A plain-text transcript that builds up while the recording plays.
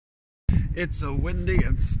It's a windy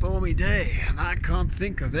and stormy day, and I can't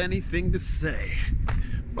think of anything to say.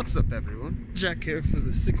 What's up, everyone? Jack here for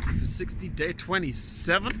the 60 for 60, day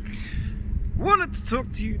 27. Wanted to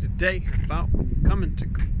talk to you today about when you're coming to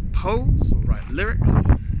compose or write lyrics,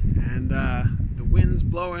 and the wind's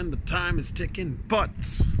blowing, the time is ticking,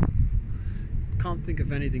 but can't think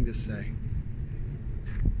of anything to say.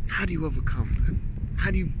 How do you overcome that?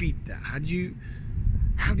 How do you beat that? How do you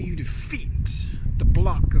defeat the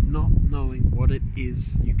block of not knowing what it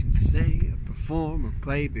is you can say or perform or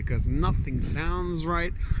play because nothing sounds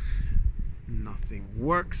right, nothing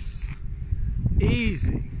works?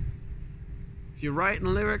 Easy. If you're writing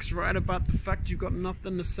lyrics, write about the fact you've got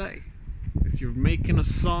nothing to say. If you're making a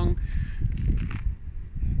song,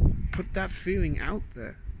 put that feeling out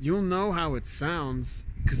there. You'll know how it sounds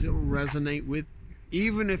because it'll resonate with you,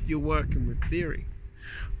 even if you're working with theory.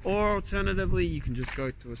 Or alternatively, you can just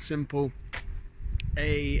go to a simple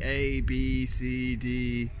A, B, C,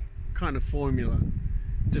 D kind of formula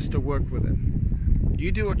just to work with it.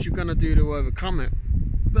 You do what you're going to do to overcome it.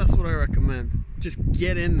 That's what I recommend. Just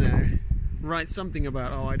get in there. Write something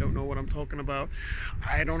about, oh, I don't know what I'm talking about.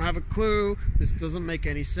 I don't have a clue. This doesn't make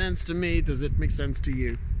any sense to me. Does it make sense to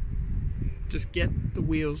you? Just get the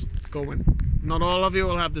wheels going. Not all of you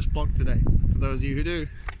will have this block today. For those of you who do,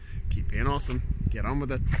 keep being awesome. Get on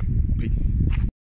with it. Peace.